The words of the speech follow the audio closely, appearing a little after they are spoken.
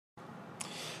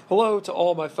Hello to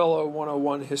all my fellow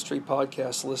 101 History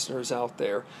Podcast listeners out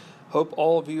there. Hope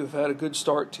all of you have had a good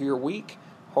start to your week.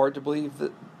 Hard to believe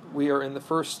that we are in the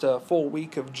first full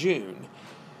week of June.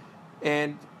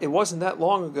 And it wasn't that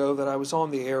long ago that I was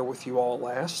on the air with you all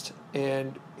last.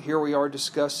 And here we are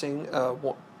discussing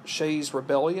Shays'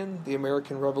 Rebellion, the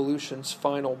American Revolution's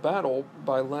Final Battle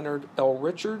by Leonard L.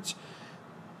 Richards.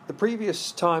 The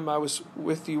previous time I was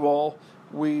with you all,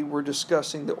 we were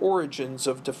discussing the origins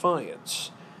of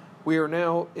defiance. We are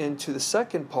now into the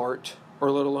second part, or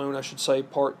let alone, I should say,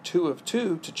 part 2 of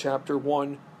 2 to chapter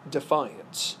 1,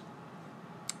 Defiance.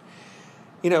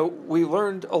 We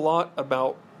learned a lot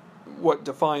about what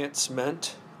defiance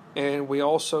meant, and we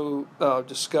also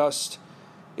discussed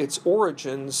its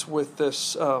origins with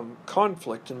this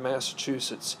conflict in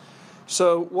Massachusetts.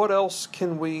 So what else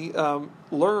can we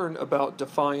learn about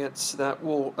defiance that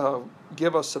will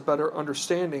give us a better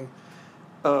understanding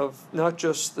of not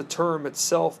just the term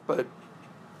itself, but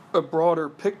a broader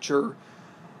picture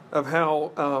of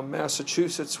how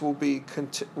Massachusetts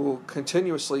will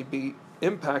continuously be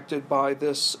impacted by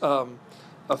this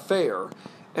affair.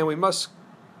 And we must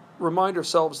remind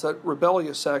ourselves that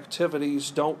rebellious activities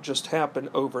don't just happen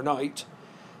overnight.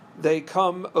 They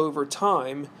come over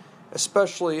time,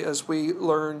 especially as we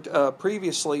learned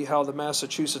previously how the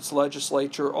Massachusetts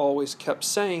legislature always kept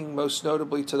saying, most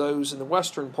notably to those in the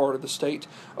western part of the state,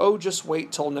 oh, just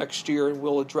wait till next year and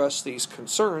we'll address these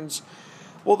concerns.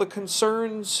 Well, the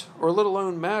concerns, or let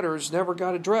alone matters, never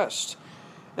got addressed.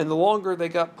 And the longer they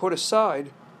got put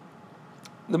aside,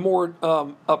 the more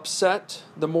upset,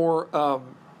 the more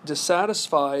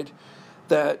dissatisfied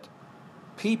that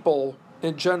people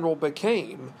in general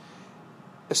became,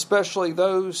 especially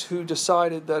those who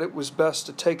decided that it was best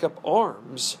to take up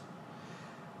arms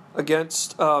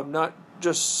against not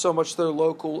just so much their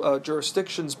local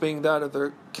jurisdictions being that of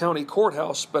their county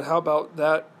courthouse, but how about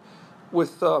that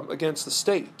with against the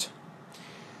state.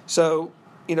 So,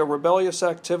 rebellious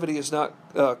activity is not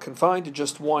confined to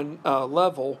just one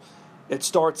level. It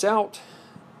starts out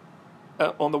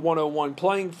on the 101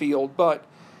 playing field, but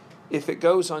if it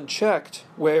goes unchecked,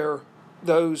 where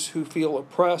those who feel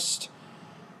oppressed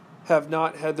have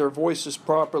not had their voices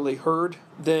properly heard,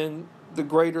 then the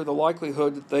greater the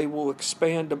likelihood that they will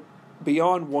expand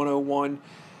beyond 101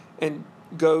 and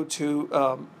go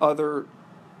to other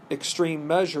extreme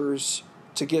measures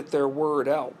to get their word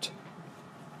out.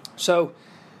 So,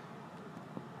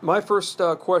 my first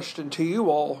question to you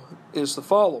all is the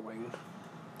following.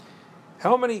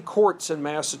 How many courts in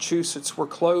Massachusetts were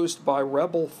closed by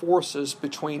rebel forces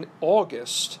between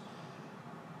August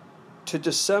to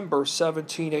December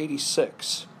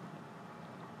 1786?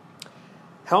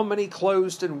 How many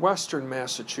closed in western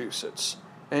Massachusetts?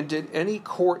 And did any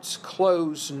courts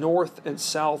close north and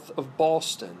south of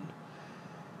Boston?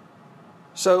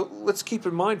 So let's keep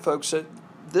in mind, folks, that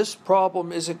this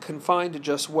problem isn't confined to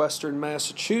just western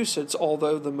Massachusetts,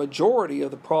 although the majority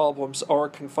of the problems are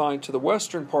confined to the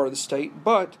western part of the state,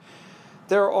 but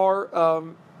there are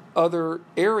other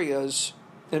areas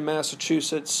in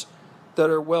Massachusetts that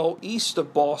are well east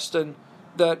of Boston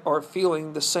that are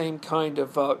feeling the same kind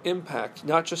of impact,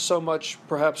 not just so much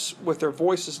perhaps with their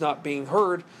voices not being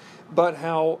heard, but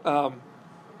how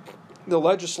the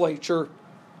legislature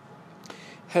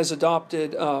has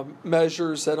adopted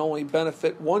measures that only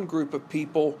benefit one group of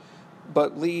people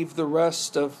but leave the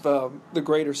rest of the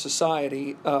greater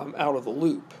society out of the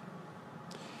loop.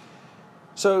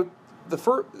 So the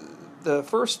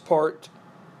first part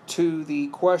to the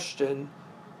question,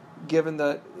 given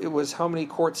that it was how many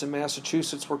courts in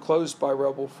Massachusetts were closed by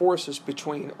rebel forces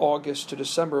between August to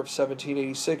December of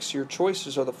 1786, your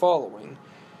choices are the following.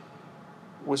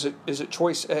 Is it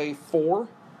choice A, 4?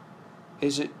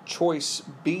 Is it choice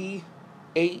B,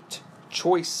 8?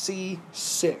 Choice C,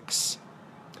 6?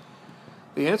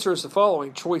 The answer is the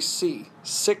following. Choice C,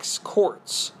 6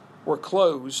 courts were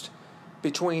closed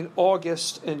between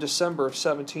August and December of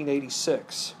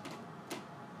 1786.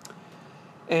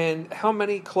 And how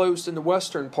many closed in the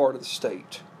western part of the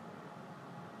state?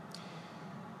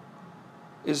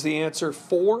 Is the answer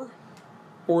 4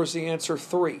 or is the answer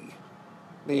 3?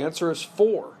 The answer is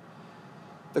 4.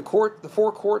 The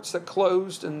 4 courts that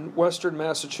closed in western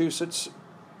Massachusetts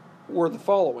were the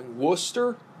following.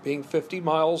 Worcester, being 50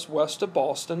 miles west of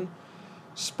Boston,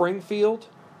 Springfield,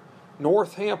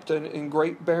 Northampton, and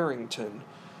Great Barrington.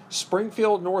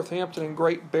 Springfield, Northampton, and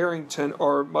Great Barrington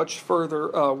are much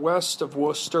further west of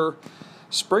Worcester.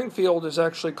 Springfield is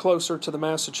actually closer to the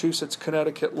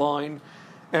Massachusetts-Connecticut line.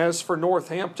 As for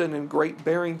Northampton and Great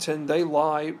Barrington, they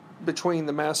lie between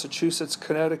the Massachusetts,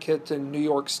 Connecticut, and New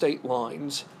York state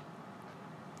lines.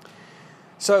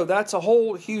 So that's a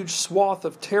whole huge swath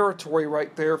of territory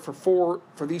right there for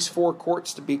these four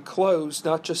courts to be closed.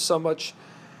 Not just so much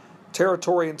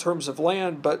territory in terms of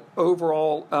land, but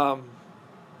overall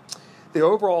the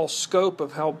overall scope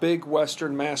of how big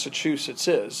Western Massachusetts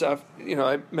is.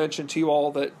 I mentioned to you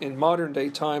all that in modern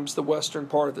day times, the western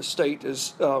part of the state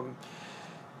is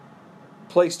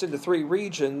placed into three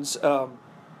regions, and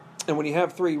when you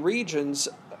have three regions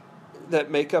that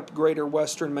make up greater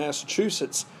Western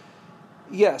Massachusetts,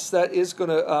 yes, that is going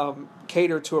to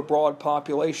cater to a broad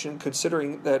population,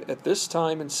 considering that at this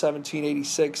time in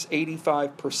 1786,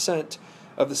 85%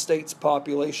 of the state's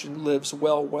population lives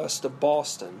well west of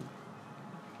Boston.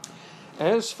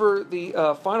 As for the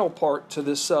final part to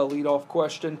this leadoff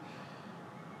question,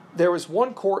 there was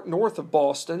one court north of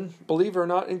Boston, believe it or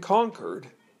not, in Concord.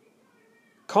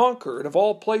 Concord, of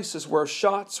all places where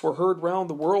shots were heard round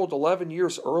the world 11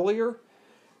 years earlier,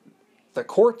 the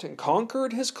court in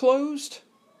Concord has closed?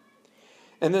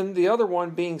 And then the other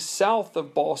one being south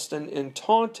of Boston in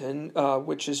Taunton,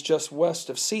 which is just west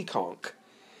of Seekonk.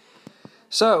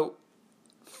 So,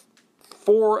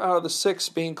 4 out of the 6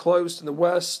 being closed in the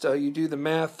west, you do the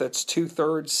math, that's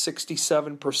 2/3,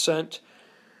 67%.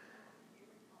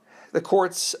 The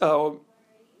courts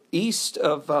east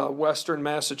of western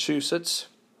Massachusetts,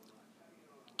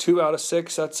 2 out of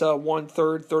 6, that's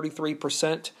 1/3,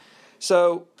 33%.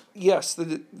 So, yes,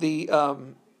 the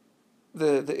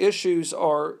issues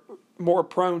are more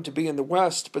prone to be in the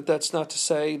west, but that's not to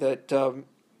say that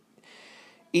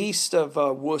east of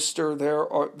Worcester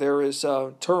there is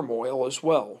turmoil as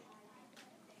well.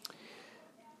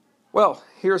 Well,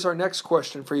 here's our next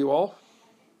question for you all.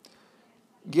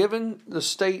 Given the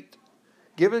state's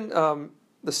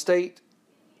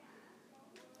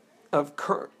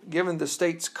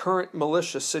current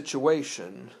militia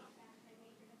situation,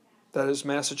 that is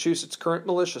Massachusetts' current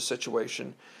militia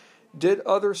situation, did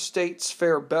other states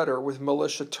fare better with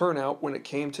militia turnout when it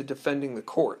came to defending the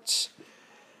courts?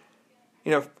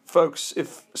 You know, folks,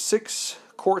 if 6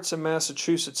 courts in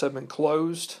Massachusetts have been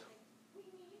closed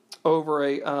over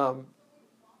a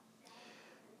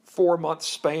 4-month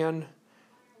span,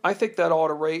 I think that ought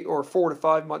to raise, or 4 to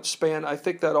 5 month span, I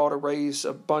think that ought to raise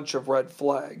a bunch of red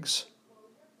flags.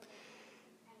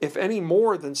 If any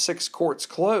more than 6 courts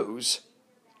close,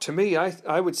 to me,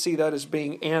 I would see that as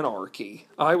being anarchy.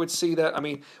 I would see that,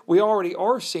 we already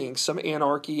are seeing some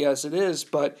anarchy as it is,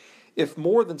 but if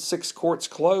more than 6 courts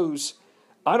close,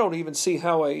 I don't even see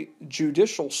how a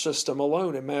judicial system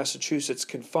alone in Massachusetts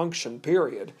can function,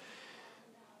 period.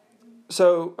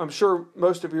 So I'm sure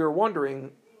most of you are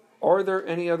wondering, are there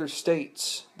any other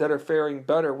states that are faring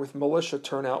better with militia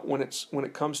turnout when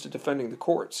it comes to defending the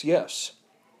courts? Yes.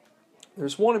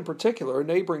 There's one in particular, a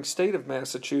neighboring state of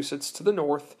Massachusetts to the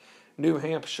north, New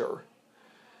Hampshire.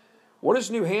 What is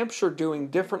New Hampshire doing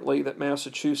differently that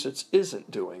Massachusetts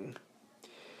isn't doing?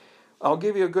 I'll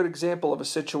give you a good example of a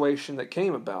situation that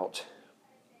came about.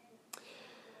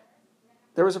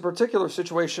 There was a particular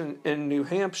situation in New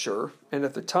Hampshire, and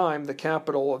at the time the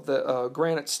capital of the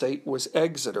Granite State was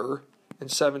Exeter in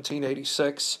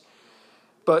 1786.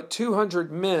 But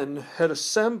 200 men had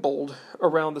assembled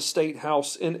around the State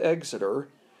House in Exeter.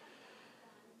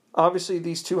 Obviously,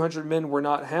 these 200 men were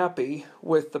not happy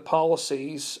with the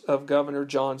policies of Governor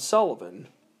John Sullivan.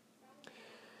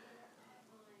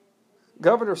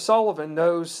 Governor Sullivan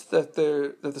knows that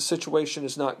the situation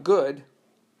is not good,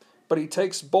 but he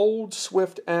takes bold,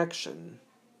 swift action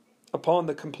upon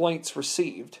the complaints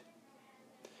received.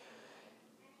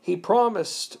 He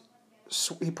promises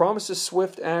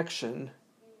swift action,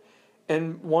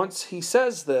 and once he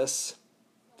says this,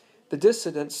 the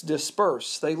dissidents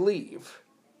disperse. They leave.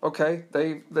 Okay?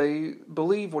 They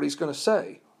believe what he's going to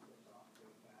say.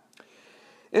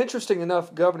 Interesting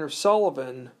enough, Governor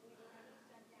Sullivan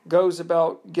goes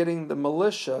about getting the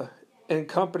militia and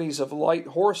companies of light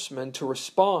horsemen to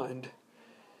respond,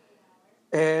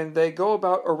 and they go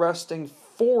about arresting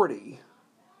 40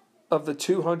 of the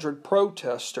 200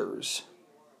 protesters.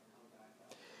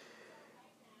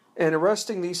 And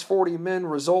arresting these 40 men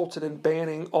resulted in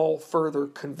banning all further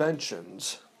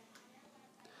conventions.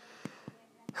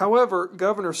 However,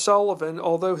 Governor Sullivan,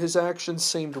 although his actions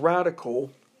seemed radical,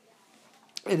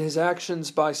 and his actions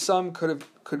by some could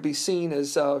be seen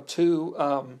as too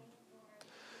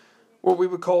what we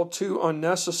would call too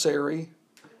unnecessary.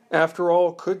 After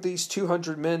all, could these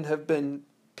 200 men have been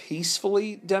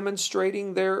peacefully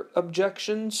demonstrating their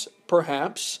objections?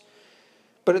 Perhaps.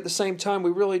 But at the same time, we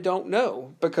really don't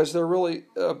know, because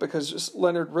because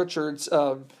Leonard Richards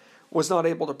was not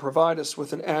able to provide us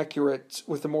with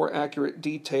a more accurate,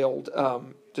 detailed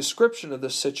description of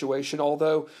this situation.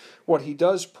 Although what he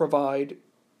does provide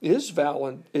is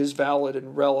valid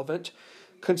and relevant,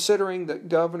 considering that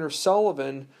Governor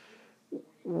Sullivan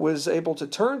was able to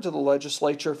turn to the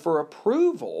legislature for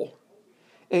approval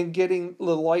in getting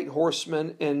the light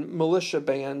horsemen and militia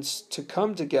bands to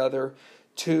come together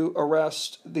to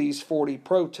arrest these 40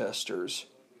 protesters.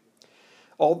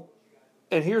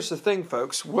 And here's the thing,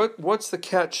 folks. What's the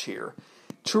catch here?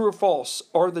 True or false?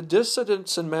 Are the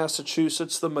dissidents in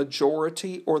Massachusetts the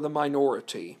majority or the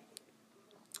minority?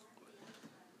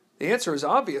 The answer is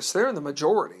obvious. They're in the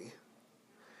majority.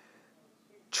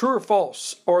 True or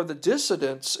false? Are the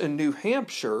dissidents in New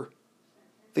Hampshire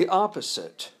the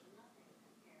opposite?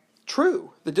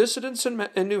 True. The dissidents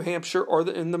in New Hampshire are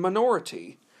in the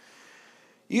minority.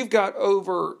 You've got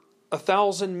over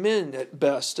 1,000 men at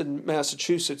best in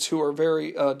Massachusetts who are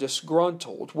very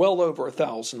disgruntled. Well over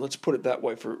 1,000, let's put it that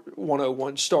way for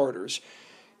 101 starters.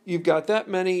 You've got that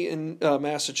many in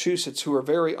Massachusetts who are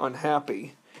very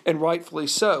unhappy, and rightfully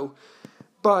so.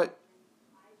 But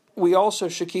we also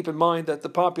should keep in mind that the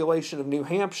population of New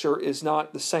Hampshire is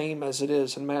not the same as it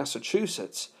is in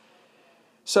Massachusetts.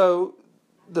 So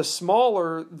the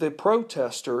smaller the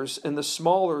protesters and the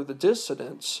smaller the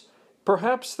dissidents,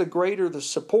 perhaps the greater the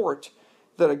support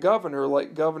that a governor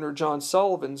like Governor John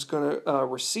Sullivan is going to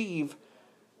receive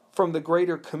from the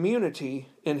greater community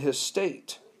in his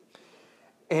state.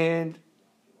 And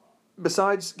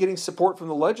besides getting support from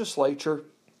the legislature,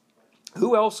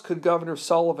 who else could Governor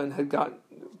Sullivan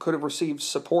could have received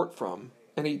support from?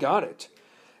 And he got it.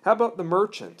 How about the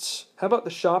merchants? How about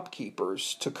the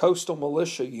shopkeepers to coastal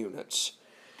militia units?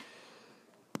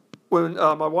 When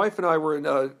my wife and I were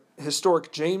in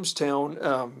historic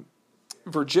Jamestown,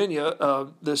 Virginia,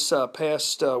 this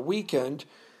past weekend,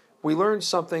 we learned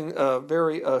something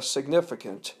very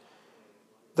significant.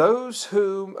 Those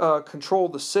who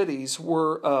controlled the cities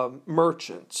were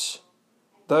merchants.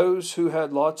 Those who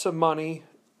had lots of money,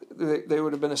 they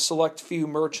would have been a select few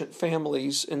merchant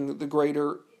families in the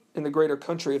greater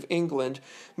country of England,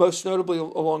 most notably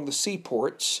along the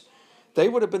seaports. They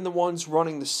would have been the ones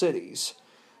running the cities.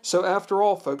 So after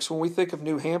all, folks, when we think of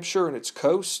New Hampshire and its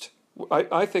coast,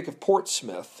 I think of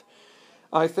Portsmouth.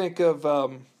 I think of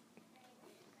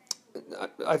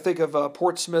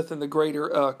Portsmouth and the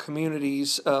greater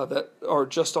communities that are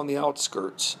just on the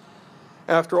outskirts.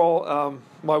 After all,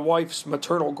 my wife's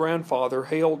maternal grandfather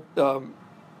hailed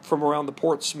from around the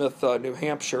Portsmouth, New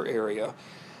Hampshire area.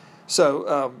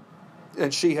 So,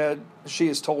 and she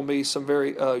has told me some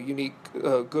very unique,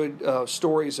 good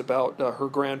stories about her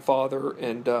grandfather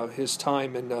and his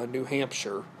time in New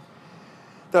Hampshire.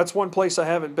 That's one place I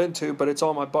haven't been to, but it's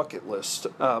on my bucket list.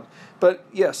 But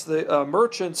yes, the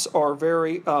merchants are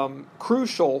very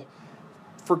crucial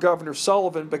for Governor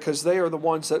Sullivan because they are the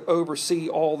ones that oversee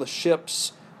all the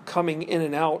ships coming in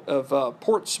and out of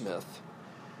Portsmouth.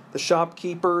 The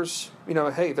shopkeepers,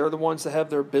 hey, they're the ones that have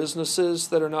their businesses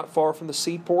that are not far from the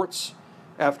seaports.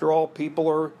 After all, people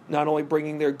are not only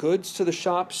bringing their goods to the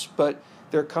shops, but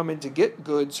they're coming to get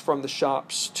goods from the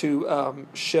shops to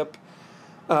ship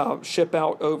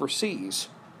out overseas.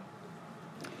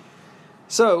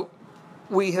 So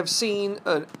we have seen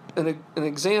an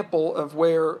example of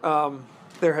where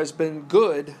there has been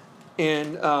good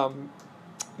in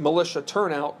militia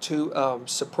turnout to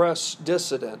suppress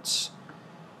dissidents.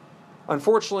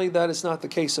 Unfortunately, that is not the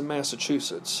case in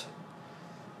Massachusetts.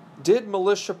 Did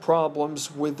militia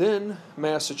problems within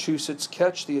Massachusetts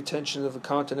catch the attention of the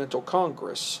Continental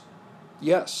Congress?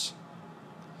 Yes.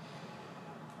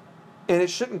 And it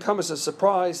shouldn't come as a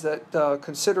surprise that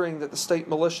considering that the state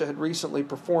militia had recently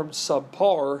performed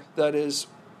subpar, that is,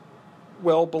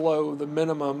 well below the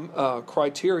minimum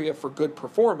criteria for good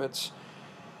performance.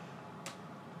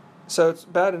 So it's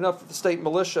bad enough that the state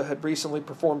militia had recently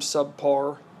performed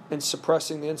subpar in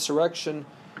suppressing the insurrection.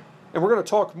 And we're going to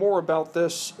talk more about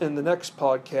this in the next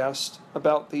podcast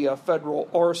about the federal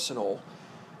arsenal.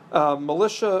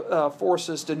 Militia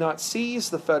forces did not seize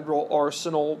the federal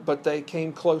arsenal, but they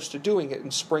came close to doing it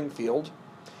in Springfield.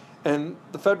 And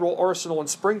the federal arsenal in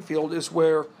Springfield is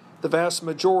where the vast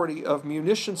majority of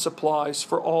munition supplies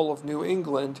for all of New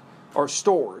England are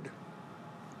stored.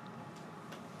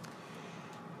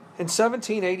 In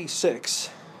 1786,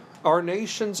 our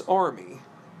nation's army,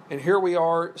 and here we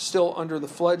are still under the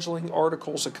fledgling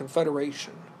Articles of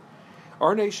Confederation,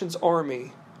 our nation's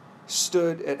army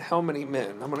stood at how many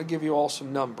men? I'm going to give you all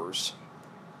some numbers.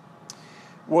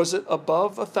 Was it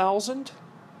above 1,000?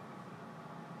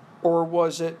 Or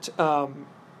was it at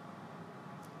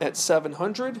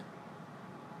 700?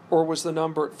 Or was the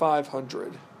number at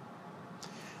 500?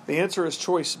 The answer is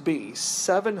choice B,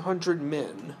 700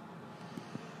 men.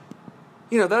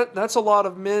 that's a lot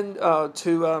of men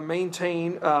to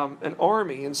maintain an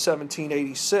army in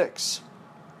 1786.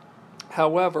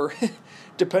 However,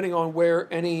 depending on where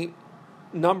any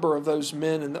number of those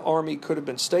men in the army could have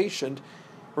been stationed,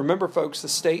 remember, folks, the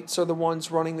states are the ones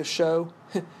running the show.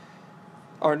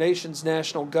 Our nation's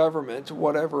national government,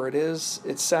 whatever it is,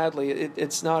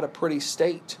 it's not a pretty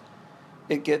state.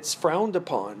 It gets frowned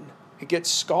upon. It gets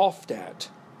scoffed at.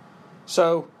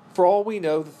 So, for all we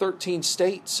know, the 13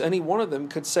 states, any one of them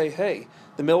could say, hey,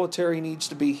 the military needs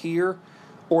to be here,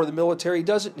 or the military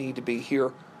doesn't need to be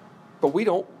here, but we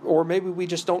don't, or maybe we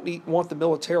just don't want the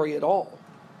military at all.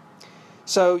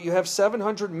 So you have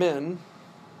 700 men.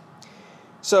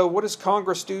 So what does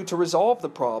Congress do to resolve the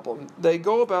problem? They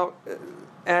go about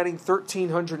adding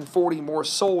 1,340 more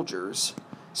soldiers.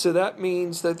 So that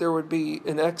means that there would be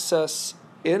an excess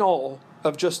in all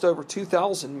of just over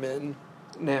 2,000 men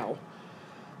now.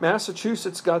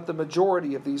 Massachusetts got the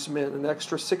majority of these men, an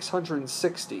extra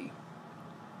 660.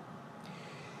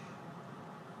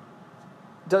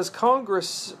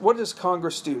 What does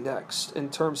Congress do next in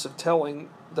terms of telling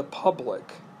the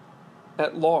public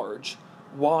at large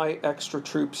why extra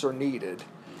troops are needed?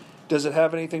 Does it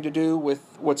have anything to do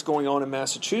with what's going on in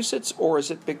Massachusetts, or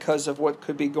is it because of what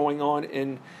could be going on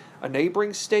in a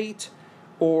neighboring state,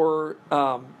 or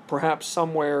perhaps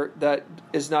somewhere that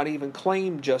is not even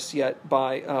claimed just yet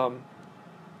by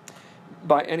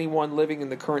anyone living in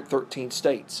the current 13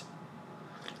 states?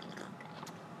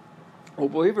 Well,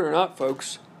 believe it or not,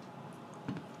 folks,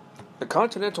 the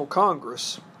Continental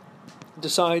Congress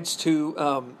decides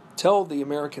to tell the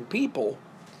American people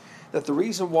that the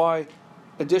reason why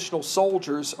additional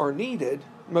soldiers are needed,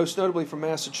 most notably from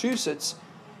Massachusetts,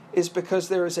 is because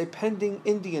there is a pending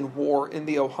Indian war in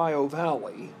the Ohio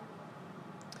Valley.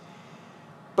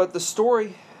 But the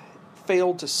story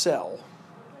failed to sell.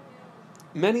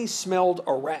 Many smelled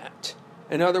a rat.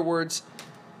 In other words,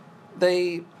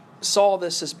 they saw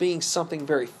this as being something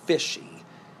very fishy.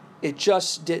 It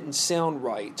just didn't sound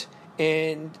right.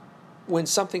 And when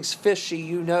something's fishy,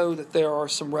 you know that there are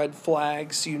some red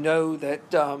flags. You know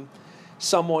that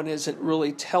someone isn't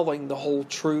really telling the whole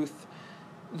truth.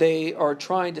 They are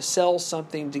trying to sell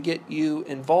something to get you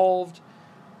involved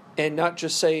and not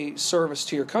just say service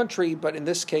to your country, but in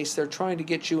this case, they're trying to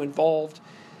get you involved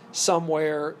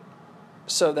somewhere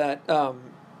so that the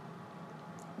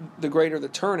greater the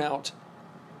turnout,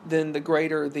 then the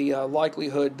greater the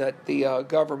likelihood that the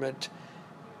government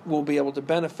will be able to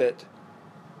benefit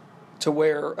to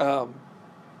where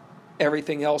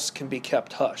everything else can be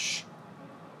kept hush.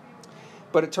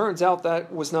 But it turns out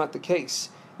that was not the case.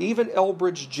 Even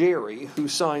Elbridge Gerry, who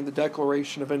signed the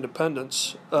Declaration of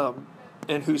Independence,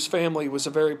 and whose family was a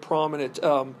very prominent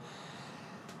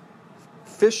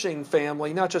fishing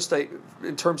family, not just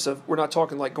in terms of, we're not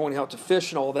talking like going out to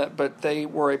fish and all that, but they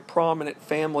were a prominent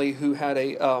family who had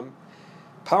a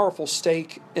powerful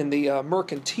stake in the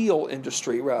mercantile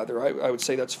industry, rather. I would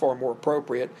say that's far more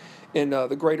appropriate, in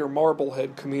the greater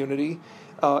Marblehead community.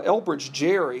 Elbridge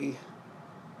Gerry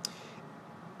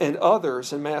and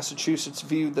others in Massachusetts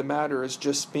viewed the matter as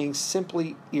just being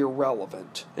simply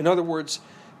irrelevant. In other words,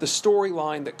 the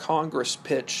storyline that Congress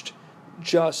pitched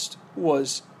just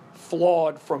was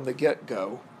flawed from the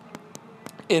get-go.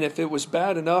 And if it was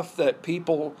bad enough that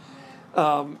people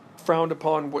frowned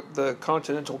upon what the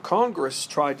Continental Congress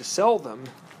tried to sell them,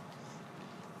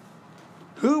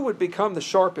 who would become the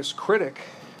sharpest critic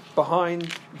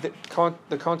behind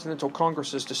the Continental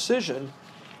Congress's decision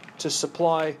to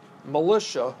supply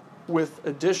militia with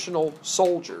additional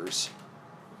soldiers?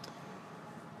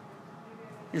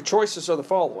 Your choices are the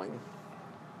following.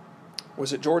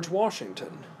 Was it George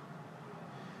Washington?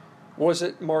 Was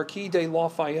it Marquis de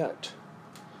Lafayette?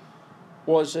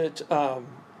 Was it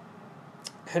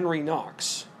Henry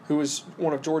Knox, who was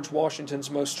one of George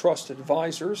Washington's most trusted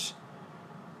advisors?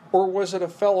 Or was it a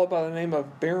fellow by the name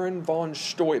of Baron von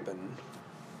Steuben?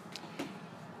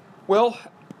 Well,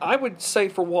 I would say,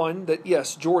 for one, that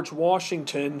yes, George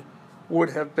Washington would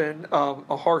have been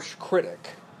a harsh critic.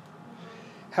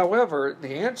 However,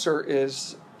 the answer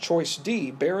is choice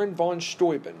D, Baron von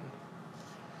Steuben.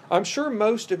 I'm sure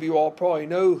most of you all probably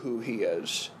know who he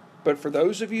is, but for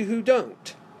those of you who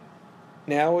don't,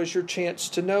 now is your chance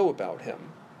to know about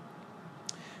him.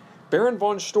 Baron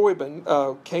von Steuben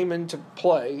came into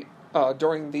play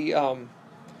during the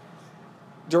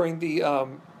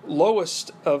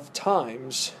lowest of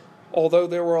times, although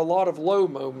there were a lot of low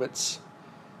moments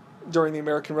during the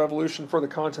American Revolution for the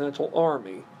Continental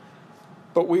Army.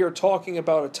 But we are talking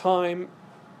about a time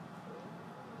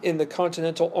in the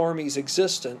Continental Army's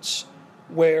existence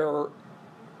where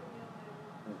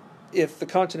if the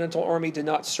Continental Army did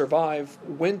not survive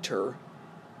winter,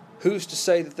 who's to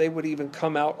say that they would even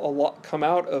come out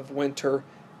of winter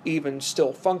even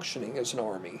still functioning as an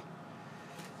army?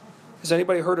 Has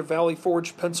anybody heard of Valley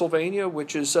Forge, Pennsylvania,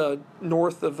 which is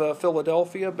north of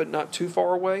Philadelphia, but not too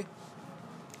far away?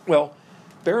 Well,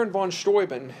 Baron von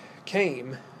Steuben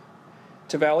came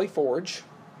to Valley Forge,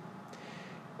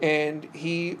 and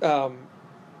he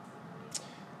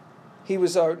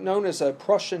was known as a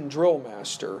Prussian drill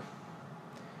master.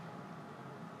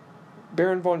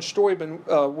 Baron von Steuben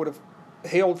would have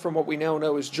hailed from what we now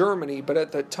know as Germany, but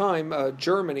at that time,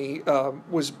 Germany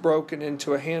was broken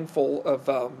into a handful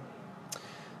of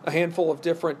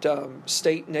different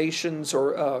state nations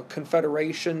or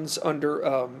confederations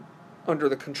under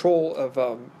the control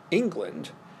of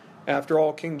England. After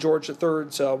all, King George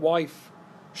III's wife,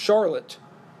 Charlotte,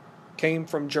 came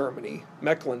from Germany,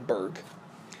 Mecklenburg.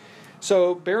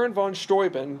 So Baron von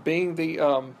Steuben, being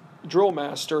the drill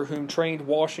master whom trained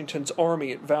Washington's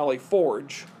army at Valley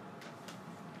Forge,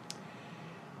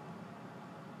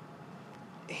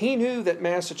 he knew that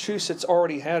Massachusetts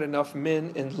already had enough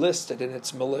men enlisted in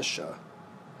its militia.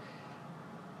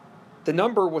 The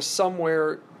number was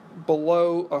somewhere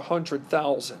below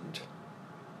 100,000.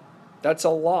 That's a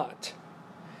lot.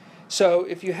 So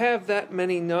if you have that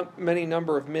many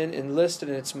number of men enlisted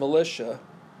in its militia,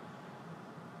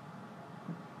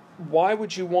 why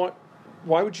would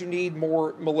you need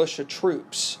more militia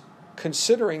troops,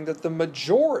 considering that the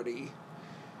majority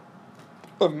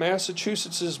of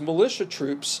Massachusetts' militia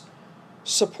troops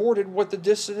supported what the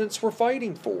dissidents were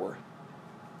fighting for?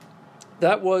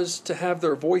 That was to have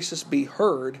their voices be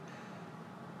heard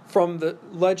from the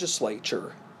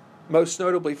legislature, most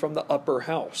notably from the upper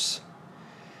house.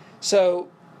 So,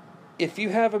 if you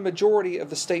have a majority of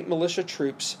the state militia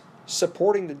troops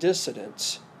supporting the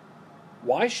dissidents,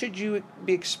 why should you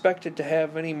be expected to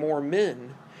have any more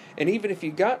men? And even if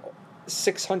you got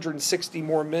 660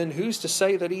 more men, who's to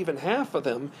say that even half of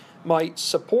them might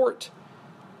support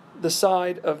the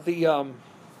side of the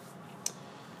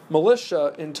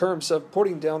militia in terms of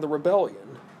putting down the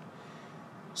rebellion?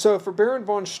 So for Baron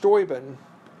von Steuben,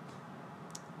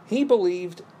 he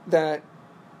believed that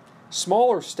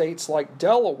smaller states like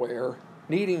Delaware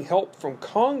needing help from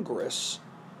Congress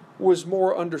was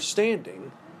more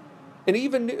understanding. And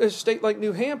even a state like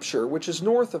New Hampshire, which is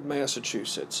north of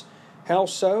Massachusetts. How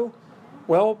so?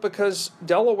 Well, because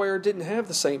Delaware didn't have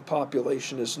the same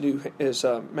population as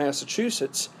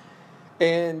Massachusetts,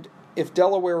 and if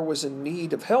Delaware was in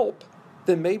need of help,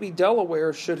 then maybe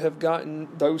Delaware should have gotten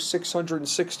those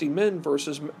 660 men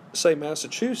versus, say,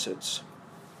 Massachusetts.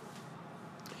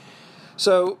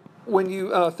 So when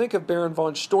you think of Baron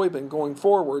von Steuben going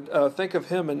forward, think of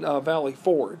him in Valley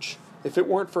Forge. If it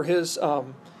weren't for his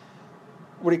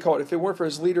If it weren't for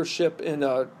his leadership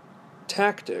in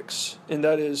tactics, and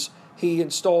that is, he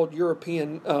installed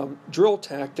European drill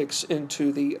tactics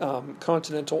into the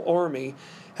Continental Army.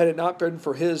 Had it not been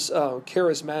for his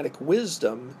charismatic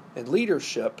wisdom and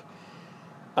leadership,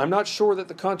 I'm not sure that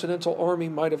the Continental Army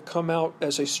might have come out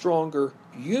as a stronger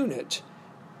unit,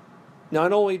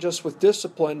 not only just with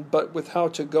discipline, but with how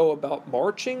to go about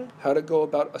marching, how to go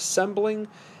about assembling,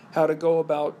 how to go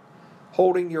about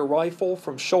holding your rifle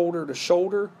from shoulder to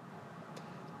shoulder.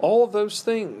 All of those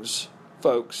things,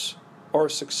 folks, are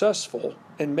successful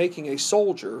in making a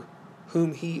soldier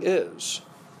whom he is.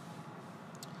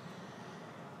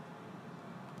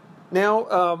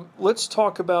 Now, let's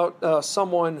talk about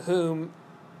someone whom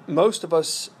most of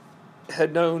us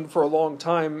had known for a long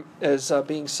time as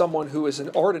being someone who is an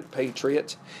ardent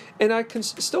patriot, and I can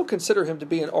still consider him to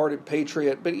be an ardent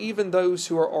patriot, but even those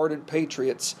who are ardent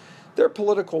patriots, their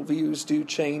political views do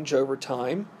change over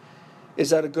time. Is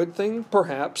that a good thing?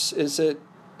 Perhaps. Is it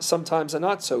sometimes a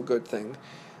not so good thing?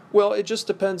 Well, it just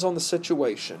depends on the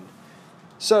situation.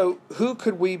 So, who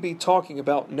could we be talking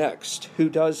about next who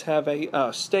does have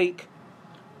a stake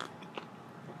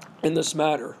in this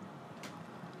matter?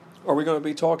 Are we going to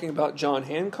be talking about John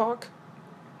Hancock?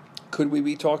 Could we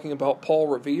be talking about Paul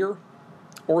Revere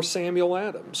or Samuel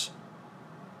Adams?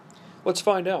 Let's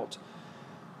find out.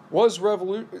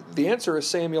 The answer is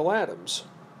Samuel Adams.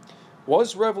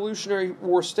 Was Revolutionary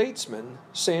War statesman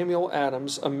Samuel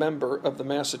Adams a member of the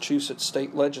Massachusetts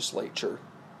state legislature?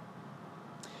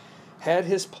 Had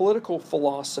his political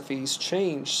philosophies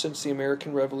changed since the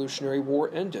American Revolutionary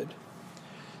War ended?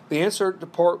 The answer to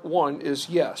part 1 is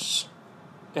yes.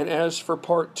 And as for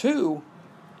part 2,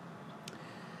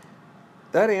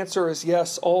 that answer is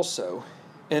yes also.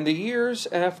 In the years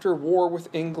after war with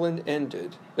England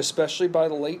ended, especially by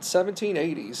the late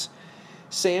 1780s,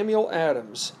 Samuel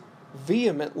Adams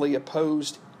vehemently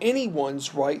opposed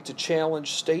anyone's right to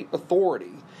challenge state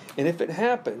authority, and if it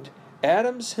happened,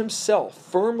 Adams himself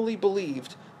firmly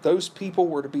believed those people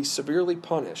were to be severely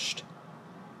punished.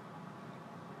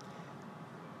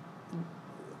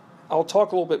 I'll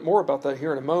talk a little bit more about that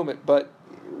here in a moment, but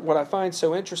what I find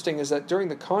so interesting is that during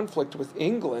the conflict with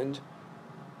England,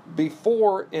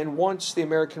 before and once the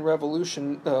American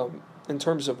Revolution, in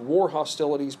terms of war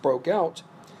hostilities, broke out,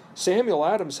 Samuel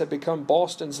Adams had become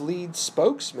Boston's lead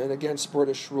spokesman against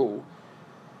British rule.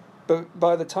 But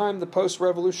by the time the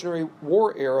post-Revolutionary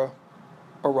War era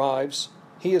arrives,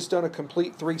 he has done a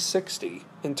complete 360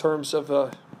 in terms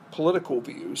of political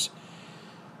views.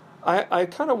 I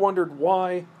kind of wondered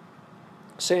why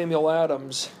Samuel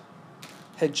Adams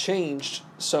had changed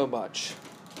so much.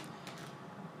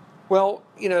 Well,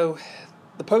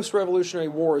 the post-Revolutionary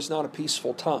War is not a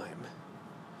peaceful time.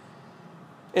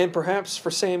 And perhaps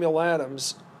for Samuel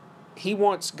Adams, he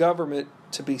wants government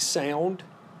to be sound.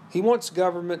 He wants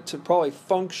government to probably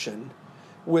function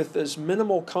with as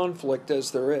minimal conflict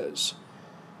as there is.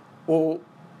 Well,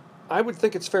 I would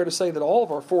think it's fair to say that all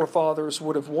of our forefathers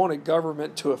would have wanted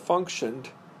government to have functioned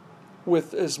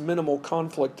with as minimal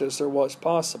conflict as there was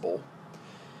possible.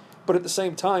 But at the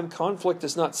same time, conflict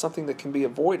is not something that can be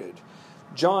avoided.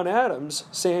 John Adams,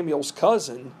 Samuel's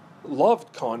cousin,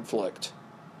 loved conflict.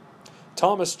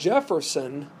 Thomas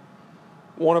Jefferson,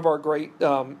 one of our great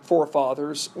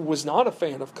forefathers, was not a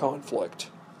fan of conflict.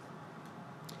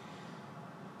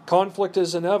 Conflict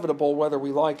is inevitable whether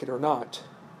we like it or not.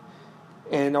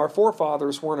 And our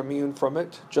forefathers weren't immune from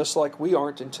it, just like we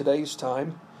aren't in today's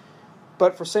time.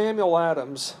 But for Samuel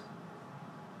Adams,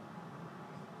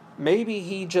 maybe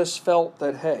he just felt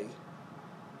that, hey,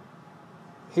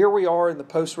 here we are in the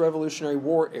post-Revolutionary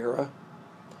War era.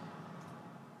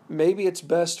 Maybe it's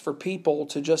best for people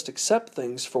to just accept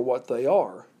things for what they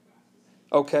are.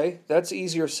 Okay, that's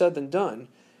easier said than done.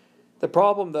 The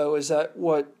problem, though, is that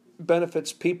what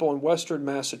benefits people in western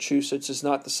Massachusetts is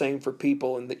not the same for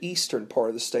people in the eastern part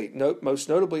of the state, most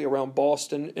notably around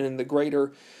Boston and in the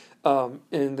greater,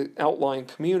 in the outlying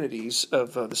communities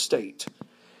of the state.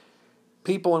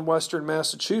 People in western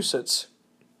Massachusetts,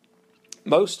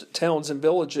 most towns and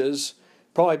villages,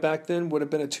 probably back then would have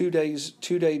been a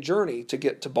two-day journey to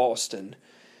get to Boston.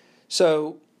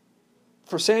 So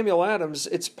for Samuel Adams,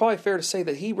 it's probably fair to say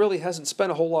that he really hasn't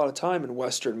spent a whole lot of time in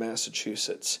western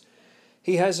Massachusetts.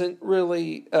 He hasn't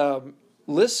really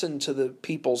listened to the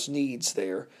people's needs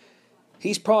there.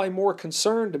 He's probably more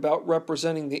concerned about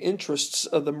representing the interests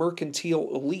of the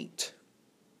mercantile elite.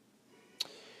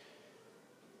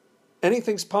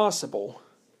 Anything's possible.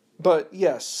 But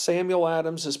yes, Samuel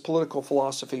Adams' political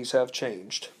philosophies have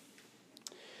changed.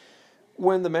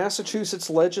 When the Massachusetts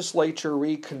legislature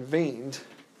reconvened,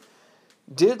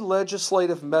 did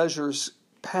legislative measures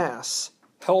pass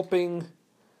helping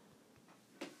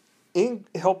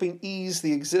ease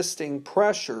the existing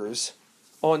pressures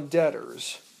on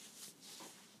debtors?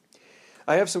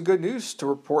 I have some good news to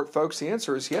report, folks. The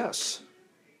answer is yes.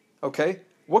 Okay?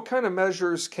 What kind of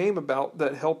measures came about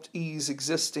that helped ease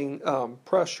existing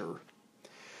pressure?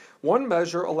 One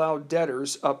measure allowed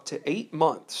debtors up to 8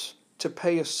 months to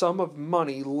pay a sum of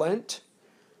money lent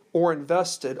or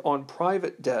invested on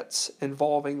private debts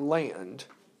involving land,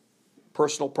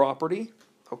 personal property,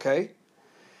 okay?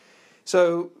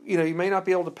 So, you may not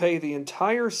be able to pay the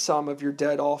entire sum of your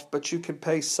debt off, but you can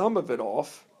pay some of it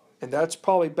off, and that's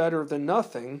probably better than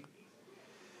nothing.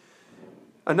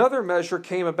 Another measure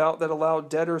came about that allowed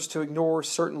debtors to ignore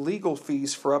certain legal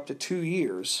fees for up to 2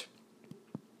 years.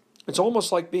 It's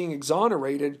almost like being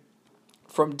exonerated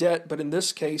from debt, but in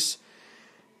this case,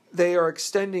 they are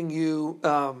extending you,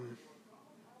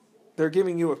 they're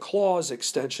giving you a clause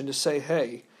extension to say,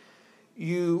 hey,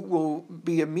 you will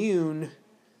be immune,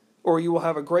 or you will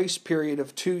have a grace period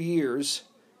of 2 years,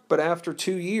 but after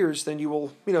 2 years, then you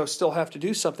will, still have to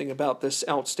do something about this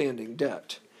outstanding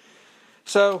debt.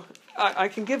 So I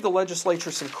can give the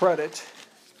legislature some credit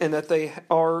in that they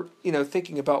are,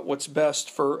 thinking about what's best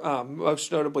for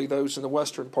most notably those in the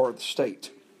western part of the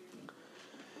state.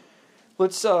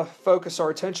 Let's focus our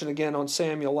attention again on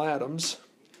Samuel Adams.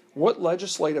 What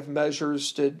legislative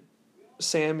measures did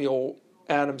Samuel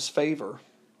Adams favor?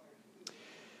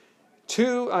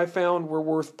 2 I found were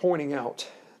worth pointing out.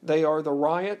 They are the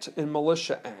Riot and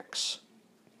Militia Acts.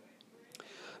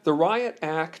 The Riot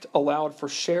Act allowed for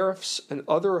sheriffs and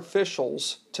other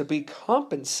officials to be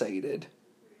compensated,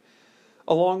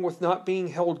 along with not being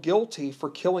held guilty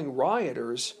for killing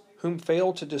rioters whom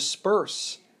failed to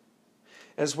disperse,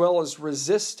 as well as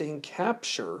resisting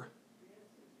capture.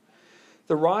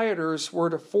 The rioters were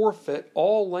to forfeit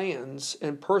all lands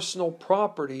and personal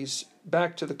properties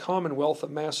back to the Commonwealth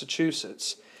of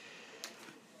Massachusetts.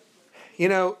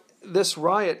 this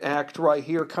riot act right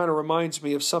here kind of reminds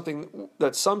me of something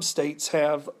that some states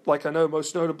have, like I know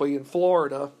most notably in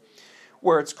Florida,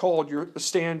 where it's called your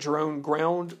stand your own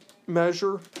ground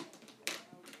measure.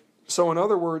 So in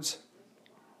other words,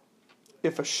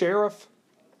 if a sheriff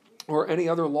or any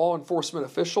other law enforcement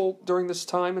official during this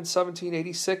time in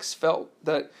 1786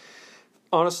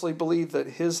 honestly believed that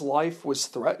his life was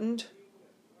threatened,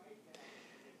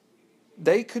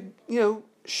 they could,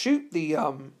 shoot the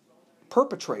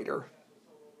perpetrator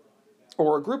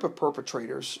or a group of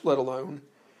perpetrators, let alone,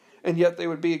 and yet they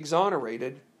would be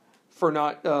exonerated for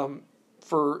not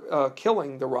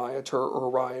killing the rioter or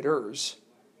rioters,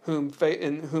 whom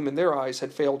in their eyes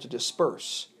had failed to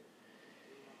disperse.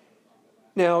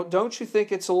 Now, don't you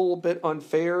think it's a little bit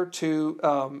unfair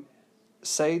to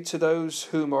say to those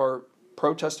whom are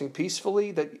protesting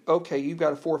peacefully that, okay, you've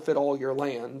got to forfeit all your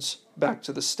lands back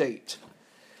to the state?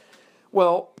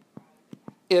 Well,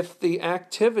 if the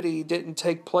activity didn't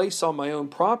take place on my own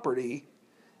property,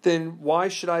 then why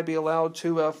should I be allowed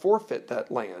to forfeit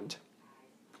that land?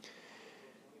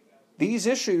 These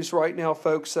issues right now,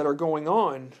 folks, that are going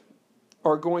on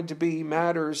are going to be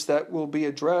matters that will be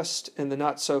addressed in the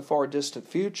not-so-far-distant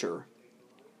future.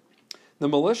 The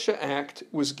Militia Act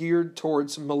was geared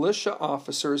towards militia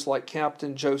officers like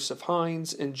Captain Joseph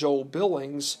Hines and Joel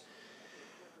Billings,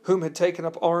 whom had taken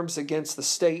up arms against the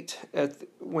state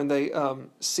when they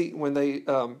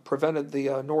prevented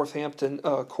the Northampton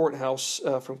courthouse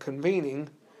from convening.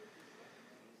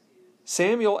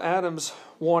 Samuel Adams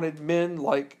wanted men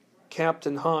like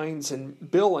Captain Hines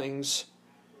and Billings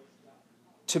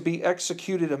to be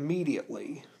executed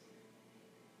immediately.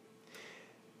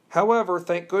 However,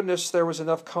 thank goodness there was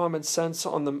enough common sense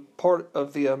on the part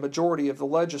of the majority of the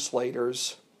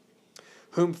legislators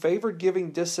whom favored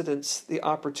giving dissidents the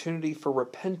opportunity for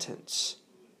repentance.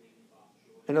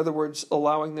 In other words,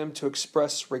 allowing them to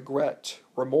express regret,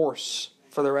 remorse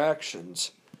for their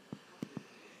actions.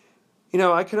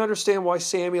 I can understand why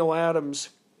Samuel Adams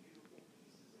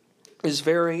is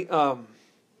very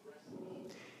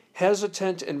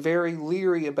hesitant and very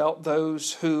leery about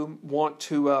those who want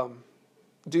to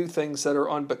do things that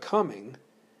are unbecoming.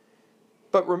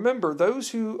 But remember,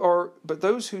 those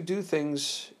who do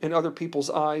things in other people's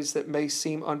eyes that may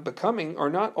seem unbecoming are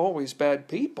not always bad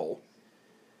people.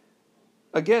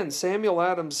 Again, Samuel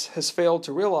Adams has failed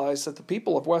to realize that the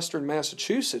people of Western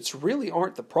Massachusetts really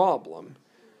aren't the problem.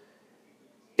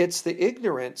 It's the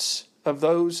ignorance of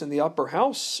those in the upper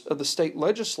house of the state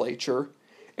legislature,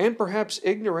 and perhaps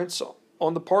ignorance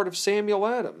on the part of Samuel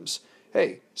Adams.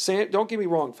 Hey, don't get me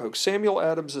wrong, folks. Samuel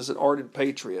Adams is an ardent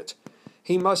patriot.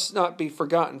 He must not be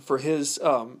forgotten for his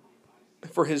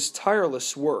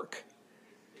tireless work,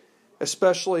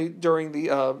 especially during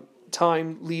the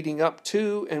time leading up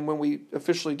to and when we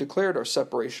officially declared our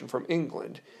separation from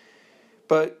England.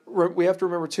 But we have to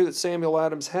remember, too, that Samuel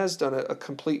Adams has done a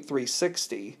complete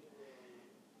 360,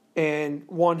 and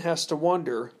one has to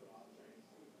wonder,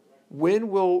 when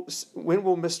will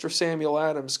Mr. Samuel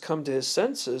Adams come to his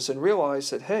senses and realize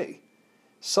that, hey,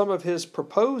 some of his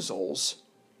proposals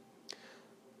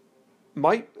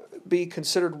might be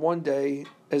considered one day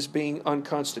as being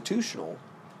unconstitutional?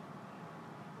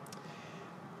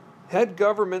 Had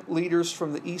government leaders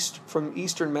from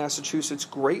eastern Massachusetts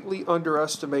greatly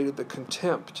underestimated the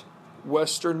contempt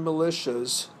Western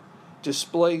militias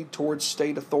displayed towards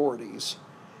state authorities?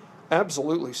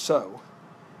 Absolutely so.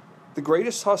 The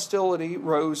greatest hostility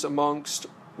rose amongst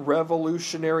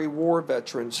Revolutionary War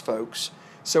veterans, folks.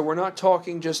 So we're not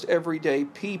talking just everyday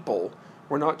people.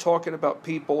 We're not talking about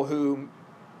people who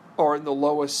are in the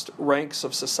lowest ranks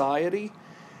of society.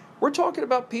 We're talking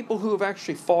about people who have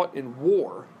actually fought in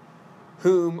war,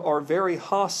 whom are very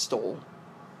hostile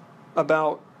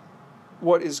about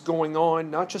what is going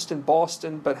on, not just in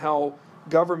Boston, but how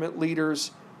government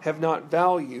leaders have not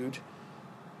valued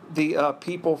the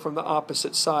people from the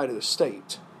opposite side of the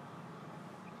state.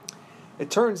 It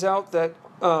turns out that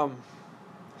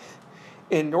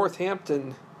in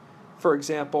Northampton, for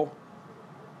example,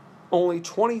 only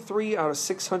 23 out of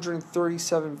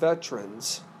 637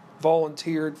 veterans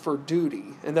volunteered for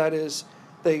duty, and that is,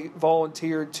 they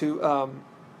volunteered to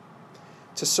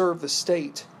serve the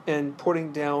state in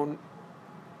putting down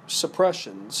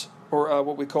suppressions, or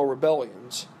what we call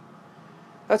rebellions.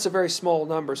 That's a very small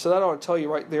number, so that ought to tell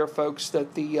you right there, folks,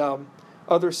 that the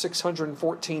other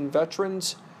 614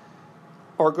 veterans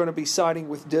are going to be siding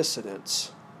with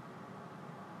dissidents.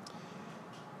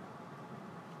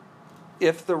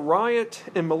 If the riot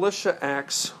and militia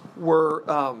acts were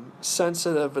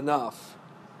sensitive enough,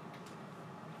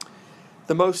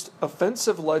 the most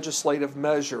offensive legislative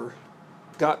measure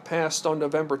got passed on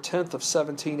November 10th of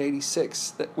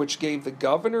 1786, which gave the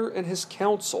governor and his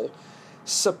council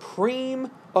supreme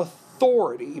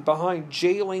authority behind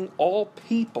jailing all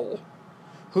people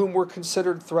whom were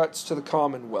considered threats to the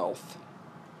Commonwealth.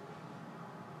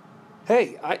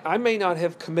 Hey, I may not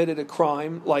have committed a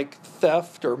crime like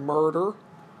theft or murder,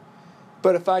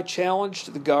 but if I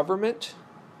challenged the government,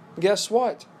 guess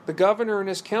what? The governor and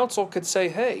his council could say,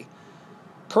 hey,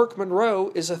 Kirk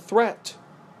Monroe is a threat.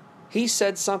 He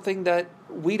said something that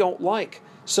we don't like,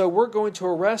 so we're going to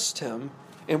arrest him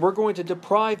and we're going to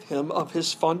deprive him of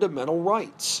his fundamental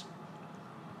rights.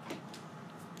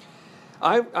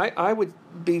 I would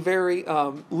be very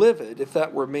livid if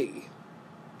that were me.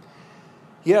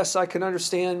 Yes, I can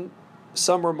understand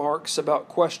some remarks about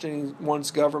questioning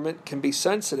one's government can be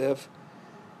sensitive,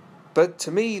 but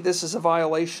to me, this is a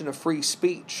violation of free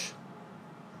speech.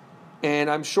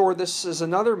 And I'm sure this is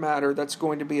another matter that's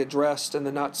going to be addressed in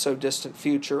the not-so-distant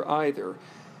future either.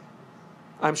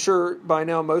 I'm sure by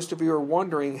now most of you are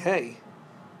wondering, hey,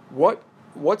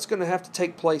 what's going to have to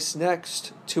take place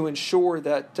next to ensure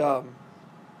that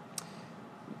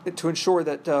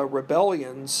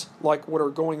rebellions like what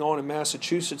are going on in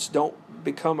Massachusetts don't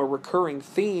become a recurring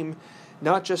theme,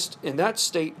 not just in that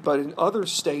state, but in other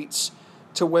states,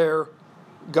 to where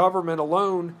government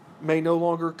alone may no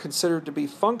longer considered to be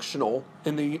functional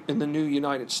in the new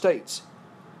United States.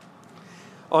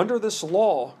 Under this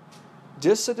law,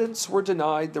 dissidents were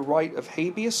denied the right of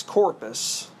habeas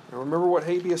corpus. Now remember what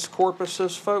habeas corpus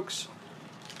is, folks?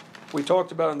 We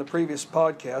talked about it in the previous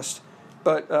podcast,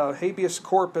 but habeas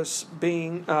corpus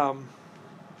being,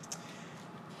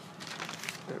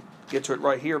 get to it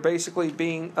right here, basically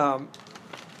being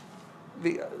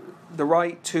the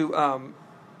right to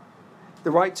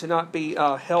not be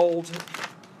held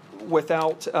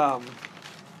without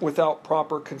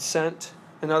proper consent.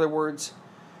 In other words,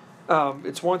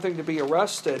 it's one thing to be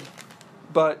arrested,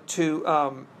 but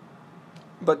to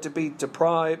be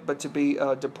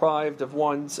deprived of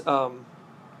one's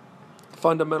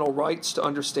fundamental rights to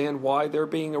understand why they're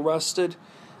being arrested.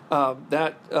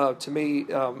 That to me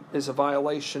is a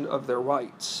violation of their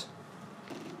rights.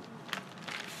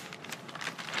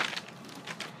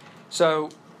 So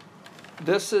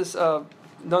this is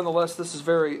nonetheless, this is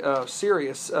very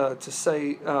serious to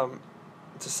say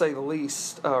the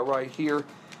least right here.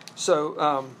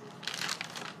 So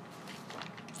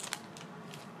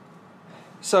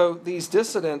these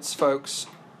dissidents, folks,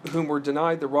 whom were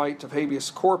denied the right of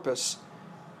habeas corpus,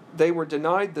 they were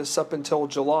denied this up until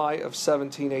July of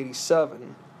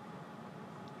 1787.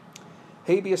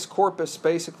 Habeas corpus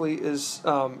basically is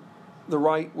the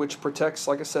right which protects,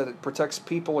 like I said, it protects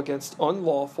people against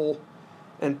unlawful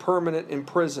and permanent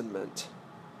imprisonment.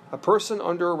 A person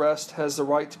under arrest has the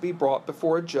right to be brought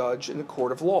before a judge in a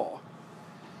court of law.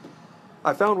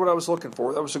 I found what I was looking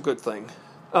for. That was a good thing.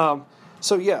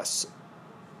 So yes,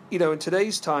 in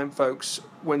today's time, folks,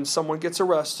 when someone gets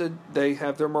arrested, they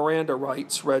have their Miranda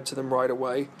rights read to them right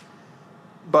away.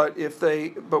 But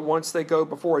once they go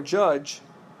before a judge,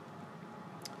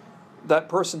 that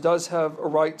person does have a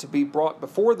right to be brought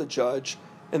before the judge,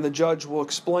 and the judge will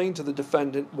explain to the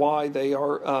defendant why they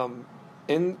are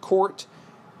in court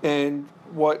and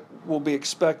what will be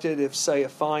expected if, say, a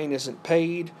fine isn't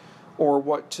paid,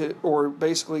 or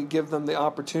basically give them the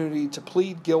opportunity to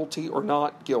plead guilty or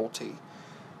not guilty.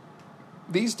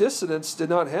 These dissidents did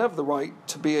not have the right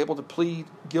to be able to plead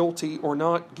guilty or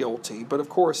not guilty, but of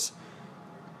course,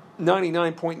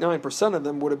 99.9% of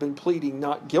them would have been pleading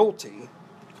not guilty.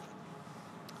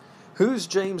 Who's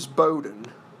James Bowdoin?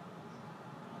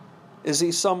 Is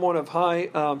he someone of high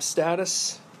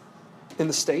status in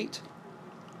the state?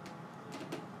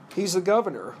 He's the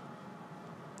governor.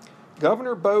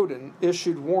 Governor Bowdoin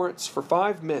issued warrants for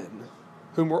 5 men,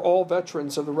 whom were all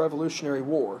veterans of the Revolutionary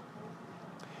War.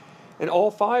 And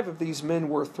all 5 of these men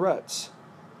were threats.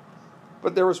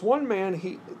 But there was one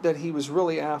man that he was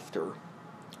really after.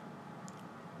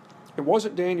 It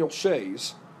wasn't Daniel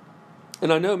Shays.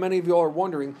 And I know many of you all are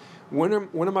wondering, when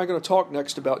am I going to talk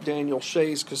next about Daniel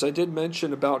Shays? Because I did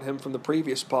mention about him from the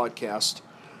previous podcast.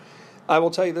 I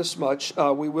will tell you this much.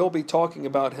 We will be talking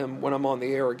about him when I'm on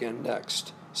the air again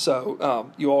next.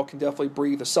 So you all can definitely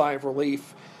breathe a sigh of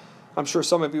relief. I'm sure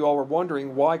some of you all were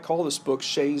wondering, why call this book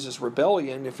Shays'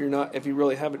 Rebellion if you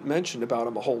really haven't mentioned about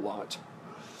him a whole lot.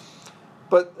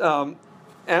 But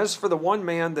as for the one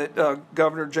man that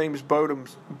Governor James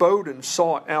Bowdoin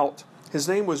sought out, his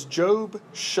name was Job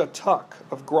Shattuck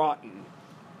of Groton.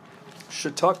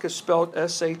 Shattuck is spelled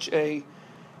Shattuck.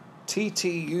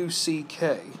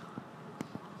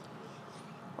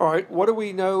 All right, what do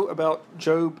we know about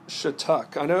Job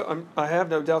Shattuck? I have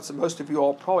no doubts that most of you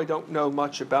all probably don't know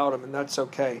much about him, and that's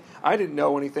okay. I didn't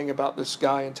know anything about this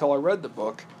guy until I read the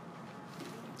book.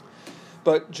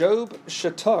 But Job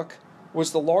Shattuck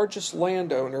was the largest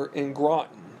landowner in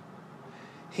Groton.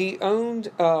 He owned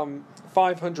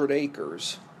 500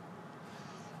 acres.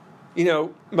 You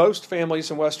know, most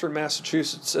families in western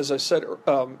Massachusetts, as I said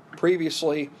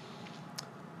previously,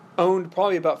 owned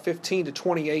probably about 15 to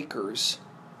 20 acres.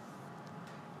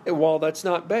 And while that's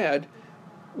not bad,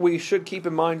 we should keep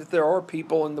in mind that there are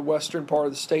people in the western part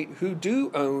of the state who do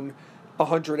own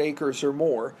 100 acres or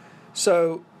more.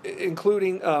 So,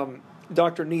 including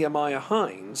Dr. Nehemiah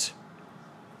Hines.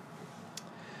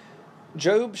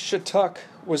 Job Shattuck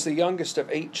was the youngest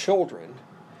of 8 children.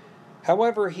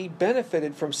 However, he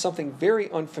benefited from something very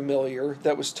unfamiliar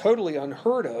that was totally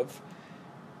unheard of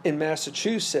in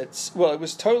Massachusetts. Well, it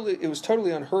was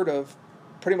totally unheard of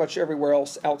pretty much everywhere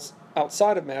else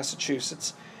outside of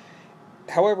Massachusetts.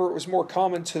 However, it was more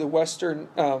common to western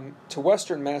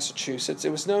Massachusetts.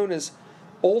 It was known as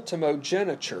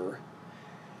ultimogeniture.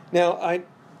 Now, I